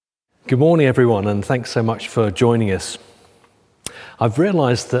Good morning, everyone, and thanks so much for joining us. I've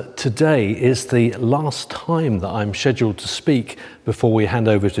realised that today is the last time that I'm scheduled to speak before we hand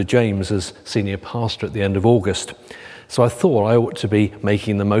over to James as senior pastor at the end of August. So I thought I ought to be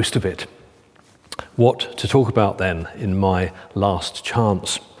making the most of it. What to talk about then in my last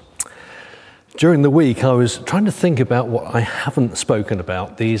chance? During the week, I was trying to think about what I haven't spoken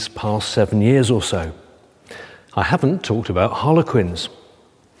about these past 7 years or so. I haven't talked about Harlequins.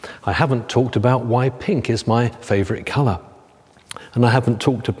 I haven't talked about why pink is my favourite colour. And I haven't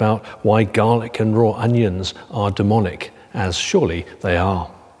talked about why garlic and raw onions are demonic, as surely they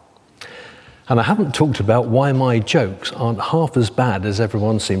are. And I haven't talked about why my jokes aren't half as bad as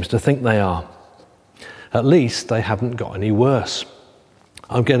everyone seems to think they are. At least they haven't got any worse.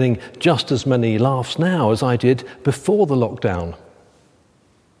 I'm getting just as many laughs now as I did before the lockdown.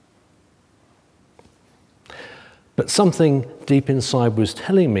 But something deep inside was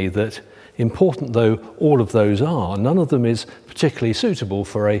telling me that, important though all of those are, none of them is particularly suitable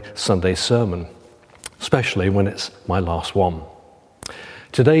for a Sunday sermon, especially when it's my last one.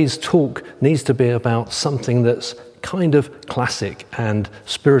 Today's talk needs to be about something that's kind of classic and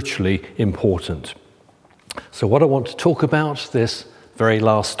spiritually important. So what I want to talk about this very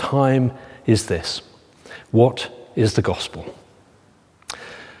last time is this. What is the gospel?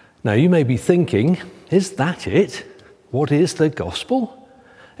 Now you may be thinking, is that it? What is the gospel?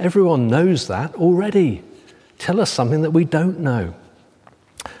 Everyone knows that already. Tell us something that we don't know.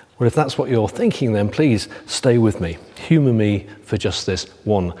 Well, if that's what you're thinking, then please stay with me. Humour me for just this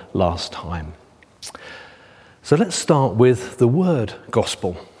one last time. So let's start with the word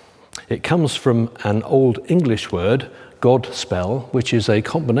gospel. It comes from an Old English word, Godspell, which is a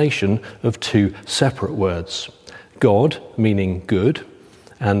combination of two separate words. God, meaning good,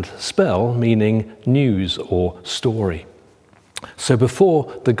 and spell, meaning news or story. So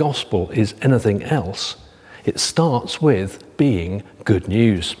before the gospel is anything else, it starts with being good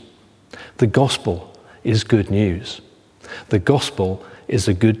news. The gospel is good news. The gospel is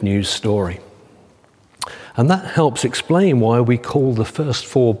a good news story. And that helps explain why we call the first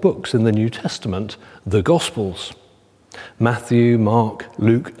 4 books in the New Testament the Gospels. Matthew, Mark,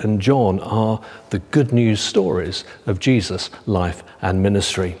 Luke, and John are the good news stories of Jesus' life and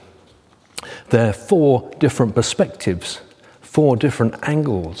ministry. They're 4 different perspectives, 4 different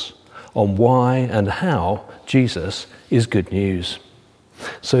angles on why and how Jesus is good news.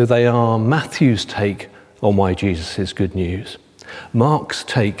 So they are Matthew's take on why Jesus is good news, Mark's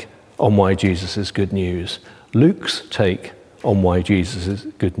take on why Jesus is good news, Luke's take on why Jesus is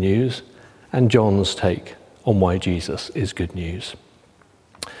good news, and John's take on why Jesus is good news.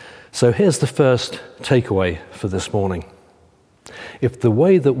 So here's the first takeaway for this morning. If the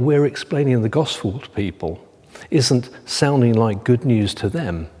way that we're explaining the gospel to people isn't sounding like good news to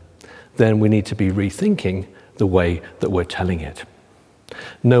them, then we need to be rethinking the way that we're telling it.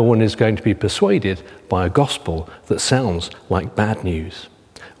 No one is going to be persuaded by a gospel that sounds like bad news,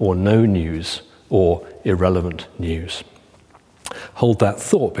 or no news, or irrelevant news. Hold that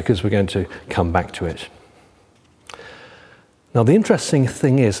thought because we're going to come back to it. Now, the interesting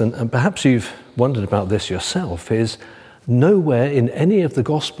thing is, and perhaps you've wondered about this yourself, is nowhere in any of the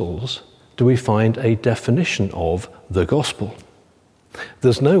Gospels do we find a definition of the gospel.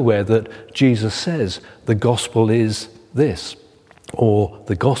 There's nowhere that Jesus says the gospel is this, or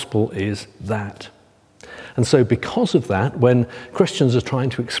the gospel is that. And so because of that, when Christians are trying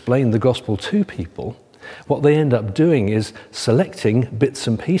to explain the gospel to people, what they end up doing is selecting bits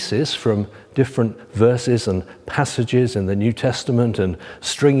and pieces from different verses and passages in the New Testament and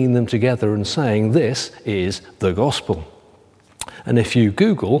stringing them together and saying, this is the gospel. And if you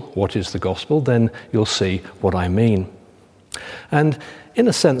Google what is the gospel, then you'll see what I mean. And in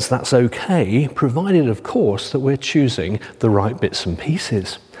a sense, that's okay, provided, of course, that we're choosing the right bits and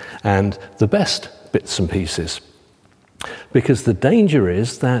pieces and the best bits and pieces. Because the danger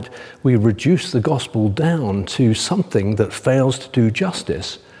is that we reduce the gospel down to something that fails to do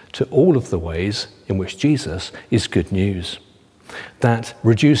justice to all of the ways in which Jesus is good news. That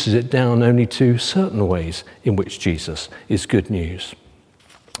reduces it down only to certain ways in which Jesus is good news.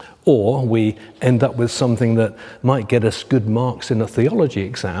 Or we end up with something that might get us good marks in a theology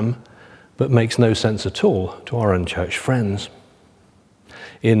exam, but makes no sense at all to our unchurched friends.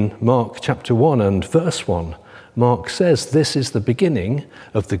 In Mark chapter 1 and verse 1, Mark says this is the beginning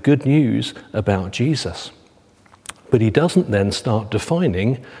of the good news about Jesus. But he doesn't then start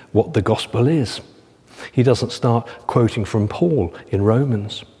defining what the gospel is. He doesn't start quoting from Paul in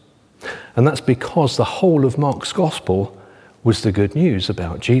Romans. And that's because the whole of Mark's gospel was the good news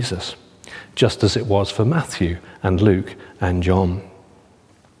about Jesus, just as it was for Matthew and Luke and John.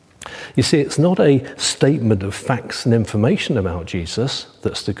 You see, it's not a statement of facts and information about Jesus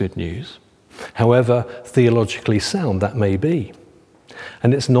that's the good news, however theologically sound that may be.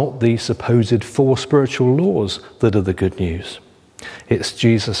 And it's not the supposed 4 spiritual laws that are the good news. It's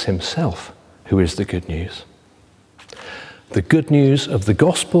Jesus himself who is the good news. The good news of the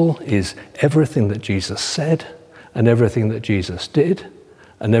gospel is everything that Jesus said and everything that Jesus did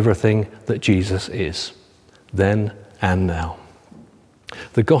and everything that Jesus is, then and now.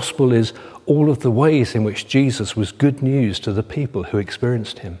 The gospel is all of the ways in which Jesus was good news to the people who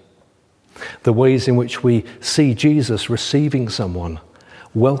experienced him. The ways in which we see Jesus receiving someone,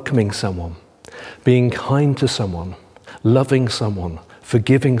 welcoming someone, being kind to someone, loving someone,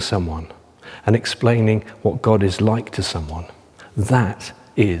 forgiving someone, and explaining what God is like to someone. That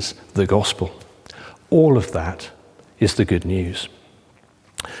is the gospel. All of that is the good news.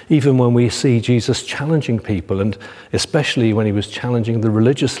 Even when we see Jesus challenging people, and especially when he was challenging the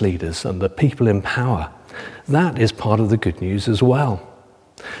religious leaders and the people in power, that is part of the good news as well.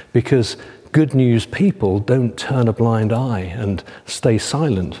 Because good news people don't turn a blind eye and stay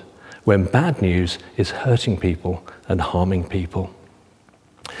silent when bad news is hurting people and harming people.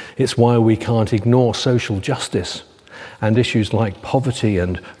 It's why we can't ignore social justice and issues like poverty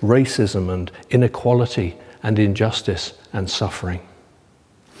and racism and inequality and injustice and suffering.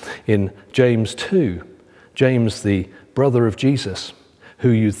 In James 2, James, the brother of Jesus, who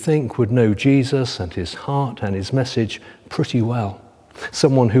you'd think would know Jesus and his heart and his message pretty well,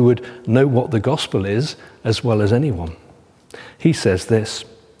 someone who would know what the gospel is as well as anyone. He says this: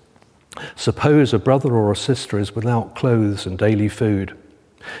 "Suppose a brother or a sister is without clothes and daily food.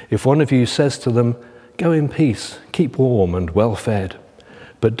 If one of you says to them, 'Go in peace, keep warm and well fed,'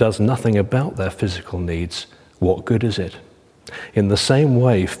 but does nothing about their physical needs, what good is it? In the same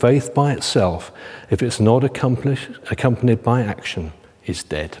way, faith by itself, if it's not accompanied by action, is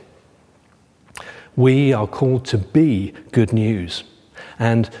dead." We are called to be good news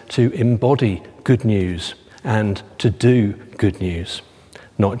and to embody good news and to do good news,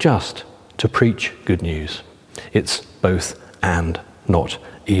 not just to preach good news. It's both and, not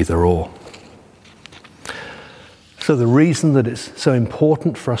either or. So the reason that it's so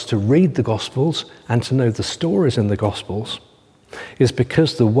important for us to read the Gospels and to know the stories in the Gospels is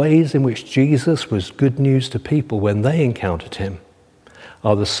because the ways in which Jesus was good news to people when they encountered him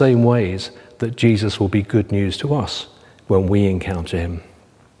are the same ways that Jesus will be good news to us when we encounter him.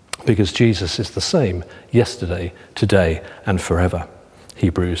 Because Jesus is the same yesterday, today, and forever.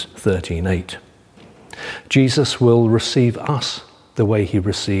 Hebrews 13:8. Jesus will receive us the way he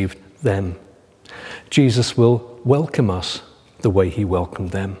received them. Jesus will welcome us the way he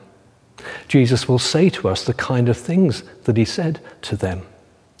welcomed them. Jesus will say to us the kind of things that he said to them.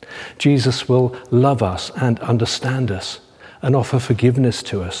 Jesus will love us and understand us and offer forgiveness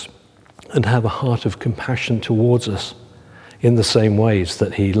to us and have a heart of compassion towards us in the same ways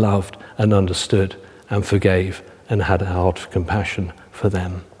that he loved and understood and forgave and had a heart of compassion for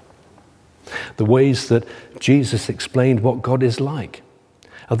them. The ways that Jesus explained what God is like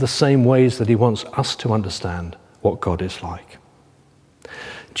are the same ways that he wants us to understand what God is like.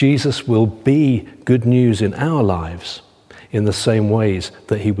 Jesus will be good news in our lives in the same ways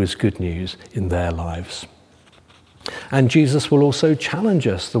that he was good news in their lives. And Jesus will also challenge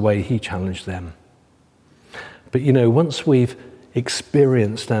us the way he challenged them. But once we've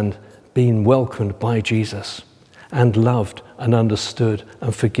experienced and been welcomed by Jesus and loved and understood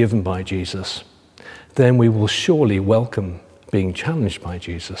and forgiven by Jesus, then we will surely welcome being challenged by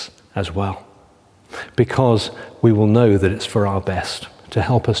Jesus as well, because we will know that it's for our best to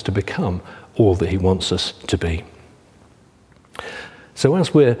help us to become all that he wants us to be. So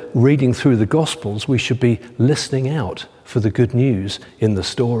as we're reading through the Gospels, we should be listening out for the good news in the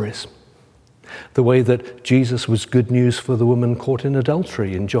stories. The way that Jesus was good news for the woman caught in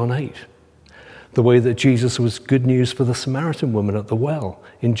adultery in John 8. The way that Jesus was good news for the Samaritan woman at the well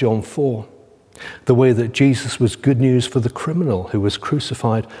in John 4. The way that Jesus was good news for the criminal who was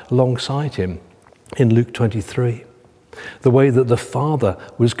crucified alongside him in Luke 23. The way that the Father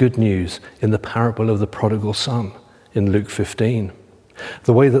was good news in the parable of the prodigal son in Luke 15.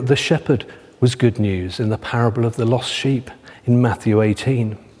 The way that the shepherd was good news in the parable of the lost sheep in Matthew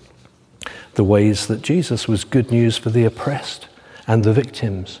 18. The ways that Jesus was good news for the oppressed and the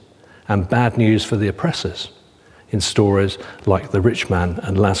victims, and bad news for the oppressors in stories like the rich man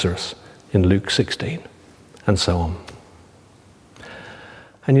and Lazarus in Luke 16, and so on.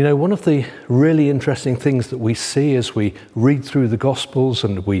 And one of the really interesting things that we see as we read through the Gospels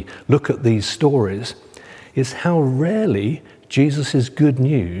and we look at these stories is how rarely Jesus' good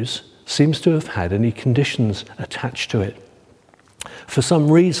news seems to have had any conditions attached to it. For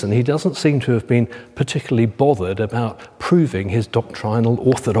some reason, he doesn't seem to have been particularly bothered about proving his doctrinal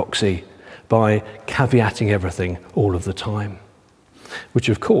orthodoxy by caveating everything all of the time, which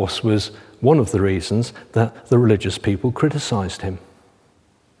of course was one of the reasons that the religious people criticized him.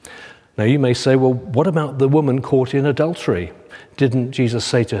 Now you may say, well, what about the woman caught in adultery? Didn't Jesus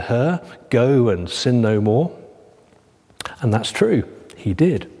say to her, go and sin no more? And that's true, he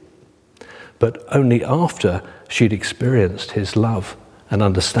did. But only after she'd experienced his love and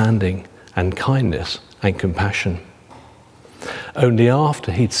understanding and kindness and compassion. Only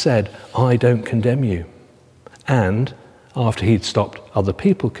after he'd said, I don't condemn you. And after he'd stopped other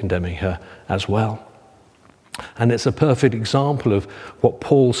people condemning her as well. And it's a perfect example of what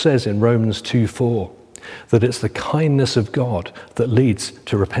Paul says in Romans 2:4, that it's the kindness of God that leads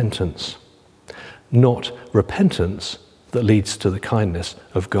to repentance, not repentance that leads to the kindness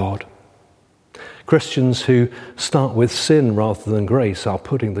of God. Christians who start with sin rather than grace are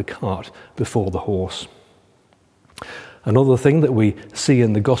putting the cart before the horse. Another thing that we see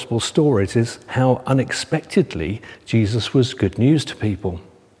in the gospel stories is how unexpectedly Jesus was good news to people.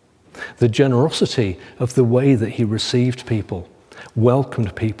 The generosity of the way that he received people,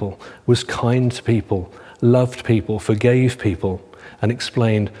 welcomed people, was kind to people, loved people, forgave people, and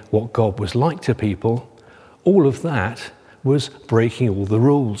explained what God was like to people, all of that was breaking all the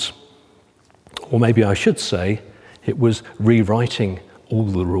rules. Or maybe I should say, it was rewriting all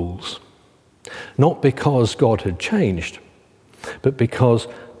the rules. Not because God had changed, but because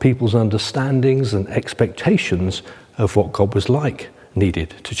people's understandings and expectations of what God was like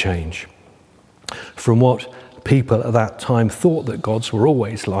needed to change. From what people at that time thought that gods were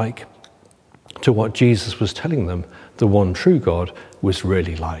always like, to what Jesus was telling them the one true God was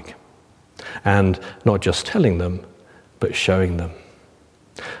really like. And not just telling them, but showing them.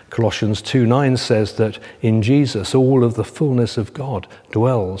 Colossians 2:9 says that in Jesus all of the fullness of God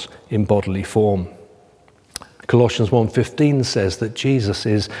dwells in bodily form. Colossians 1:15 says that Jesus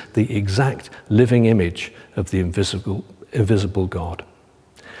is the exact living image of the invisible God.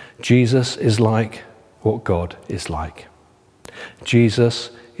 Jesus is like what God is like.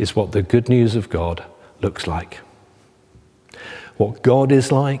 Jesus is what the good news of God looks like. What God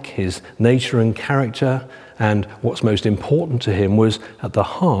is like, his nature and character, and what's most important to him was at the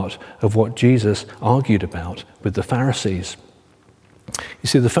heart of what Jesus argued about with the Pharisees. You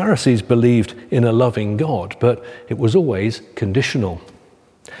see, the Pharisees believed in a loving God, but it was always conditional.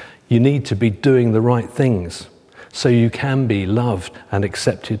 You need to be doing the right things so you can be loved and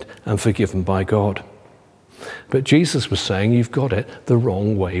accepted and forgiven by God. But Jesus was saying you've got it the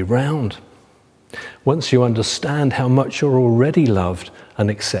wrong way round. Once you understand how much you're already loved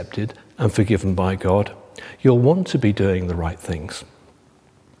and accepted and forgiven by God, you'll want to be doing the right things.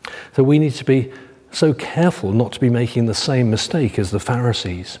 So we need to be so careful not to be making the same mistake as the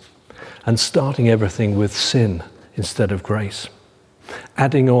Pharisees and starting everything with sin instead of grace,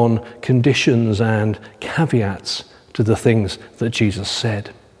 adding on conditions and caveats to the things that Jesus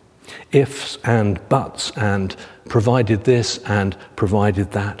said, ifs and buts and provided this and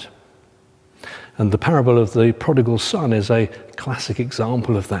provided that. And the parable of the prodigal son is a classic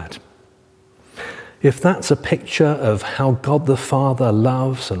example of that. If that's a picture of how God the Father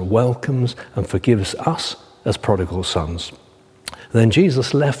loves and welcomes and forgives us as prodigal sons, then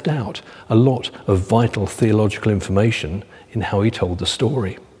Jesus left out a lot of vital theological information in how he told the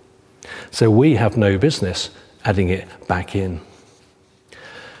story. So we have no business adding it back in.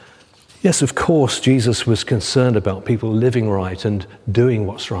 Yes, of course, Jesus was concerned about people living right and doing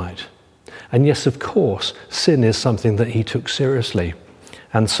what's right. And yes, of course, sin is something that he took seriously,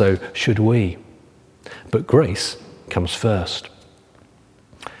 and so should we. But grace comes first.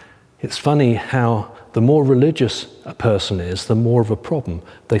 It's funny how the more religious a person is, the more of a problem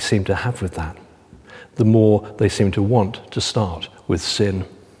they seem to have with that. The more they seem to want to start with sin.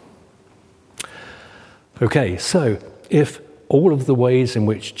 Okay, so if all of the ways in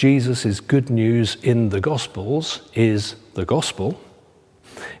which Jesus is good news in the Gospels is the gospel,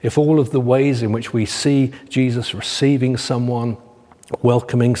 if all of the ways in which we see Jesus receiving someone,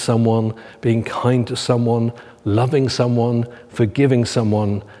 welcoming someone, being kind to someone, loving someone, forgiving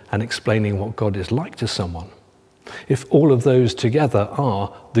someone, and explaining what God is like to someone, if all of those together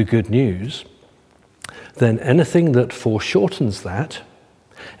are the good news, then anything that foreshortens that,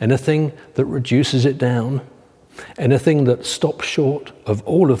 anything that reduces it down, anything that stops short of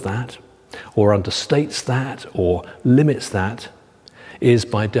all of that, or understates that, or limits that, is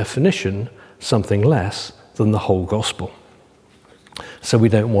by definition something less than the whole gospel. So we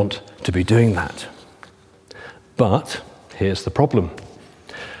don't want to be doing that. But here's the problem.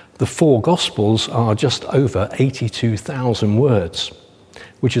 The 4 Gospels are just over 82,000 words,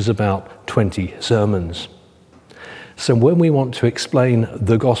 which is about 20 sermons. So when we want to explain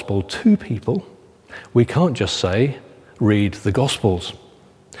the Gospel to people, we can't just say, read the Gospels.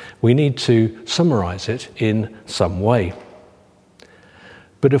 We need to summarize it in some way.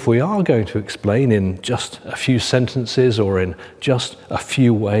 But if we are going to explain in just a few sentences or in just a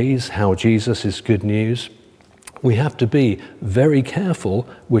few ways how Jesus is good news, we have to be very careful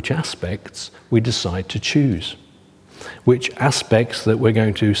which aspects we decide to choose, which aspects that we're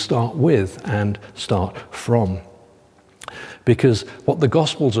going to start with and start from. Because what the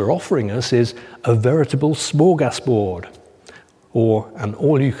Gospels are offering us is a veritable smorgasbord, or an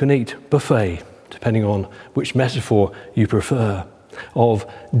all-you-can-eat buffet, depending on which metaphor you prefer,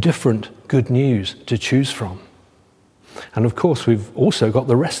 of different good news to choose from. And of course, we've also got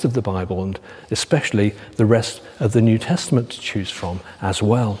the rest of the Bible, and especially the rest of the New Testament to choose from as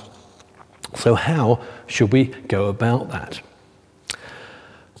well. So how should we go about that?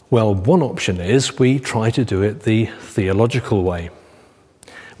 Well, one option is we try to do it the theological way.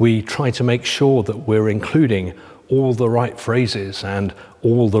 We try to make sure that we're including all the right phrases and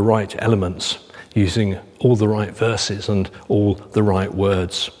all the right elements, using all the right verses and all the right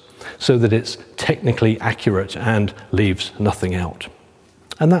words, so that it's technically accurate and leaves nothing out.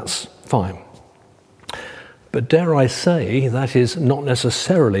 And that's fine. But dare I say, that is not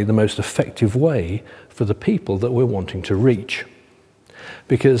necessarily the most effective way for the people that we're wanting to reach.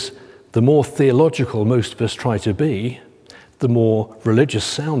 Because the more theological most of us try to be, the more religious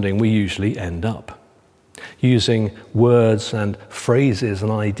sounding we usually end up, using words and phrases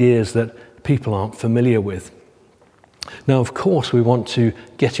and ideas that people aren't familiar with. Now, of course, we want to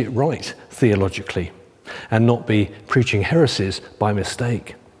get it right theologically and not be preaching heresies by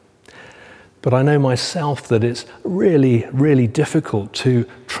mistake. But I know myself that it's really, really difficult to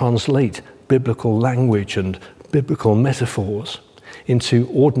translate biblical language and biblical metaphors into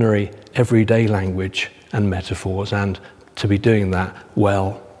ordinary, everyday language and metaphors, and to be doing that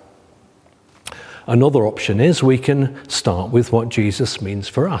well. Another option is we can start with what Jesus means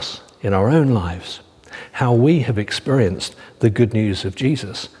for us in our own lives, how we have experienced the good news of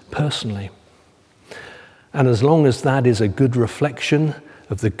Jesus personally. And as long as that is a good reflection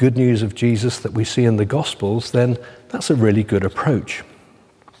of the good news of Jesus that we see in the Gospels, then that's a really good approach.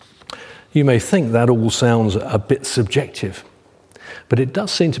 You may think that all sounds a bit subjective, but it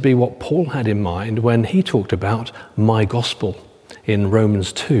does seem to be what Paul had in mind when he talked about my gospel in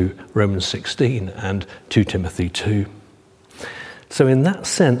Romans 2, Romans 16, and 2 Timothy 2. So in that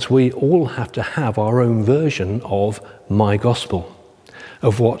sense, we all have to have our own version of my gospel,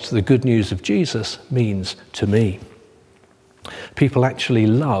 of what the good news of Jesus means to me. People actually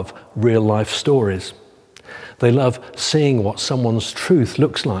love real-life stories. They love seeing what someone's truth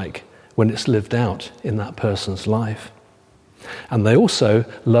looks like when it's lived out in that person's life. And they also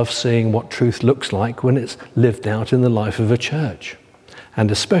love seeing what truth looks like when it's lived out in the life of a church,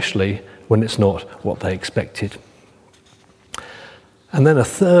 and especially when it's not what they expected. And then a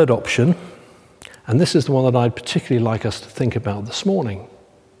third option, and this is the one that I'd particularly like us to think about this morning,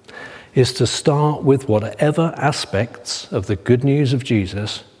 is to start with whatever aspects of the good news of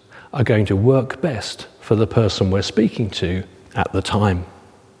Jesus are going to work best for the person we're speaking to at the time.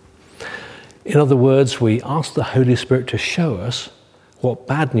 In other words, we ask the Holy Spirit to show us what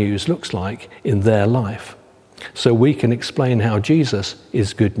bad news looks like in their life, so we can explain how Jesus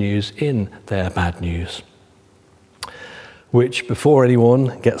is good news in their bad news. Which, before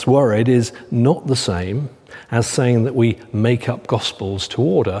anyone gets worried, is not the same as saying that we make up gospels to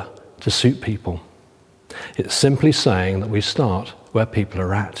order to suit people. It's simply saying that we start where people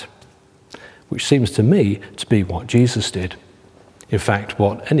are at, which seems to me to be what Jesus did. In fact,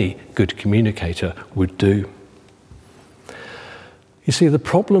 what any good communicator would do. You see, the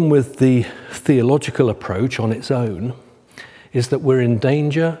problem with the theological approach on its own is that we're in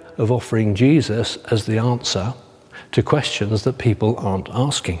danger of offering Jesus as the answer to questions that people aren't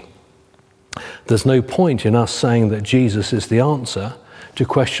asking. There's no point in us saying that Jesus is the answer to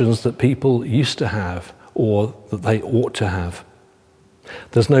questions that people used to have or that they ought to have.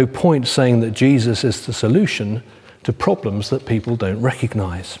 There's no point saying that Jesus is the solution to problems that people don't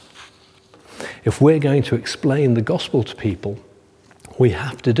recognize. If we're going to explain the gospel to people, we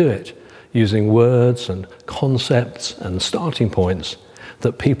have to do it using words and concepts and starting points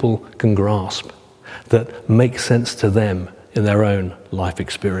that people can grasp, that make sense to them in their own life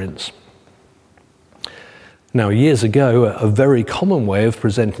experience. Now, years ago, a very common way of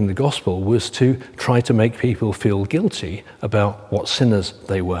presenting the gospel was to try to make people feel guilty about what sinners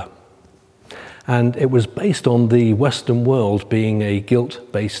they were. And it was based on the Western world being a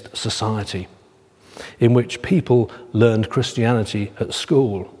guilt-based society in which people learned Christianity at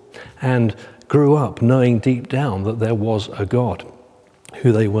school and grew up knowing deep down that there was a God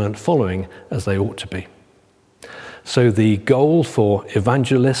who they weren't following as they ought to be. So the goal for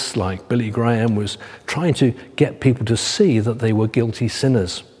evangelists like Billy Graham was trying to get people to see that they were guilty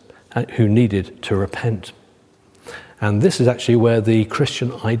sinners who needed to repent. And this is actually where the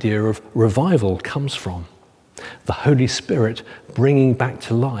Christian idea of revival comes from. The Holy Spirit bringing back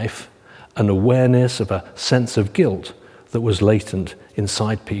to life an awareness of a sense of guilt that was latent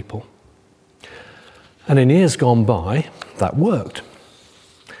inside people. And in years gone by, that worked.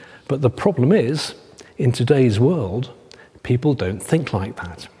 But the problem is, in today's world, people don't think like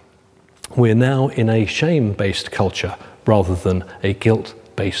that. We're now in a shame-based culture rather than a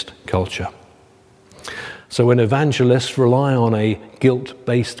guilt-based culture. So when evangelists rely on a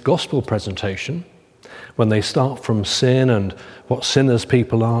guilt-based gospel presentation, when they start from sin and what sinners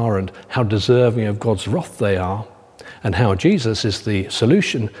people are and how deserving of God's wrath they are, and how Jesus is the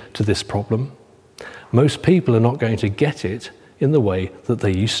solution to this problem, most people are not going to get it in the way that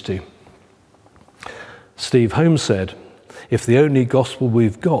they used to. Steve Holmes said, "If the only gospel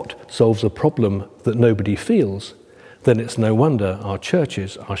we've got solves a problem that nobody feels, then it's no wonder our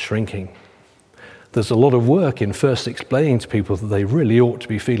churches are shrinking." There's a lot of work in first explaining to people that they really ought to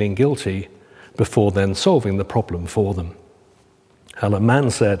be feeling guilty before then solving the problem for them. Alan Mann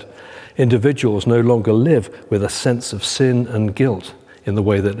said, "Individuals no longer live with a sense of sin and guilt in the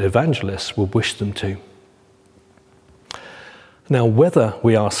way that evangelists would wish them to." Now, whether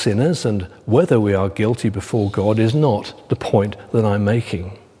we are sinners and whether we are guilty before God is not the point that I'm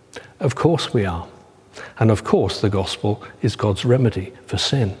making. Of course we are. And of course the gospel is God's remedy for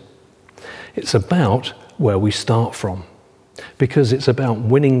sin. It's about where we start from, because it's about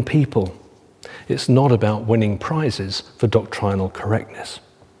winning people. It's not about winning prizes for doctrinal correctness.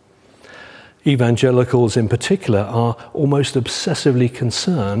 Evangelicals in particular are almost obsessively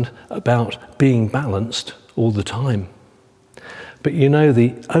concerned about being balanced all the time. But you know,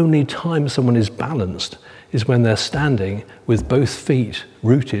 the only time someone is balanced is when they're standing with both feet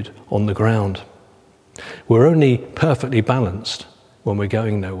rooted on the ground. We're only perfectly balanced when we're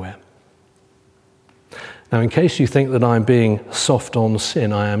going nowhere. Now, in case you think that I'm being soft on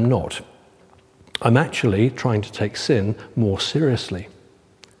sin, I am not. I'm actually trying to take sin more seriously.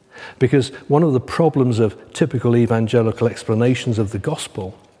 Because one of the problems of typical evangelical explanations of the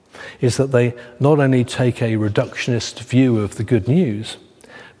gospel is that they not only take a reductionist view of the good news,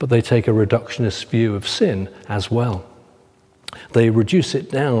 but they take a reductionist view of sin as well. They reduce it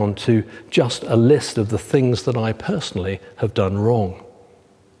down to just a list of the things that I personally have done wrong.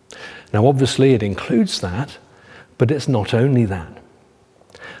 Now, obviously, it includes that, but it's not only that.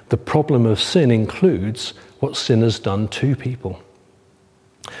 The problem of sin includes what sin has done to people.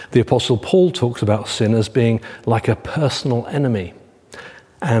 The Apostle Paul talks about sin as being like a personal enemy,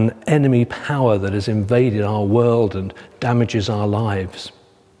 an enemy power that has invaded our world and damages our lives,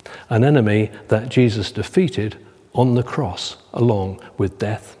 an enemy that Jesus defeated on the cross along with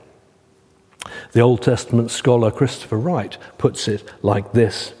death. The Old Testament scholar Christopher Wright puts it like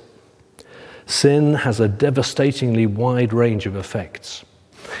this: "Sin has a devastatingly wide range of effects.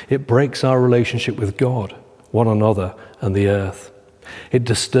 It breaks our relationship with God, one another, and the earth. It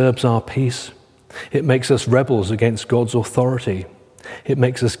disturbs our peace. It makes us rebels against God's authority. It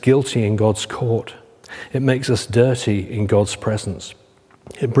makes us guilty in God's court. It makes us dirty in God's presence.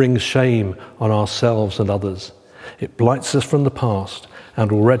 It brings shame on ourselves and others. It blights us from the past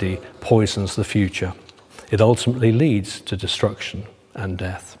and already poisons the future. It ultimately leads to destruction and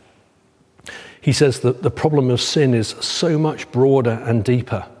death." He says that the problem of sin is so much broader and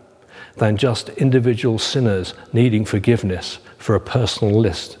deeper than just individual sinners needing forgiveness for a personal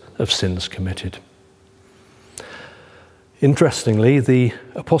list of sins committed. Interestingly, the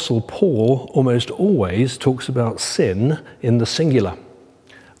Apostle Paul almost always talks about sin in the singular,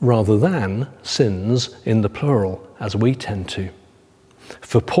 rather than sins in the plural, as we tend to.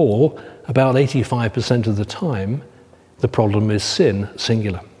 For Paul, about 85% of the time, the problem is sin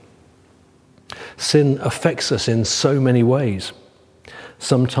singular. Sin affects us in so many ways.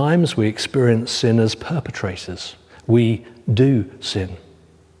 Sometimes we experience sin as perpetrators. We do sin.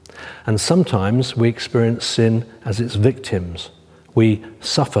 And sometimes we experience sin as its victims. We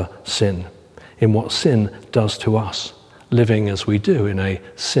suffer sin in what sin does to us, living as we do in a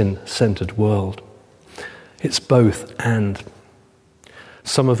sin-centered world. It's both and.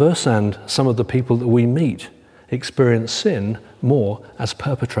 Some of us and some of the people that we meet experience sin more as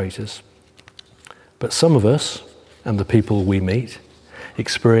perpetrators. But some of us and the people we meet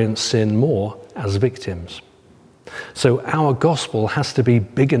experience sin more as victims. So our gospel has to be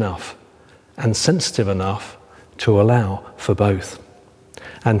big enough and sensitive enough to allow for both,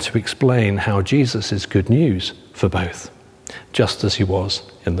 and to explain how Jesus is good news for both, just as he was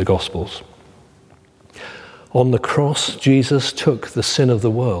in the Gospels. On the cross, Jesus took the sin of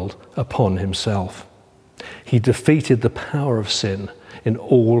the world upon himself. He defeated the power of sin in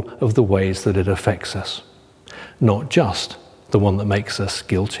all of the ways that it affects us, not just the one that makes us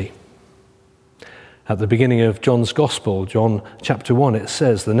guilty. At the beginning of John's Gospel, John chapter 1, it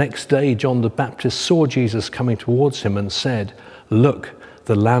says, "The next day John the Baptist saw Jesus coming towards him and said, 'Look,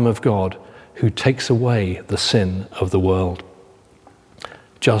 the Lamb of God, who takes away the sin of the world.'"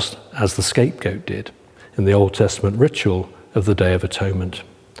 Just as the scapegoat did in the Old Testament ritual of the Day of Atonement.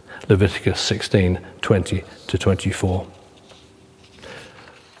 Leviticus 16:20-24.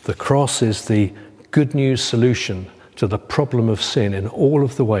 The cross is the good news solution to the problem of sin in all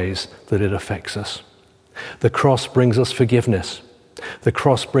of the ways that it affects us. The cross brings us forgiveness. The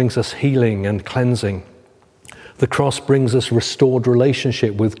cross brings us healing and cleansing. The cross brings us restored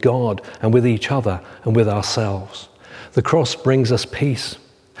relationship with God and with each other and with ourselves. The cross brings us peace.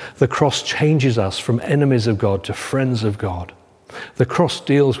 The cross changes us from enemies of God to friends of God. The cross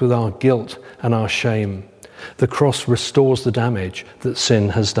deals with our guilt and our shame. The cross restores the damage that sin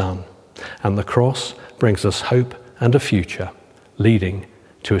has done. And the cross brings us hope and a future leading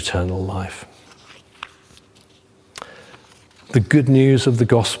to eternal life. The good news of the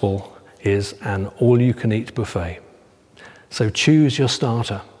gospel is an all-you-can-eat buffet. So choose your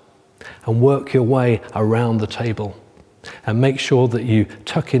starter and work your way around the table, and make sure that you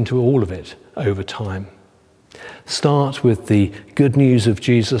tuck into all of it over time. Start with the good news of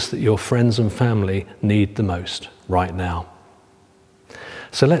Jesus that your friends and family need the most right now.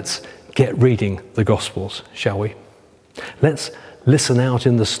 So let's get reading the Gospels, shall we? Let's listen out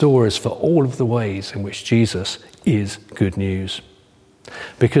in the stories for all of the ways in which Jesus is good news.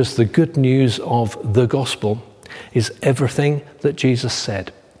 Because the good news of the gospel is everything that Jesus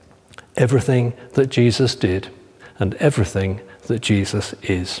said, everything that Jesus did, and everything that Jesus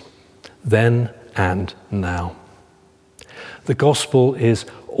is, then and now. The gospel is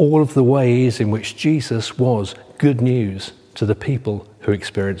all of the ways in which Jesus was good news to the people who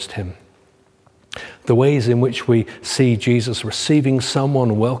experienced him. The ways in which we see Jesus receiving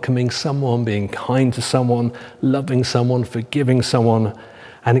someone, welcoming someone, being kind to someone, loving someone, forgiving someone,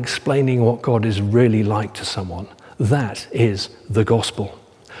 and explaining what God is really like to someone. That is the gospel.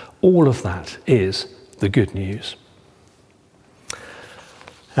 All of that is the good news.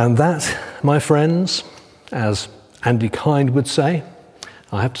 And that, my friends, as Andy Kind would say,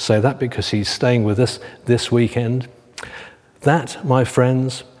 I have to say that because he's staying with us this weekend, that, my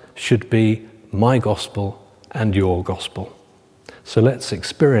friends, should be my gospel and your gospel. So let's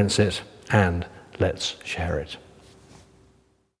experience it and let's share it.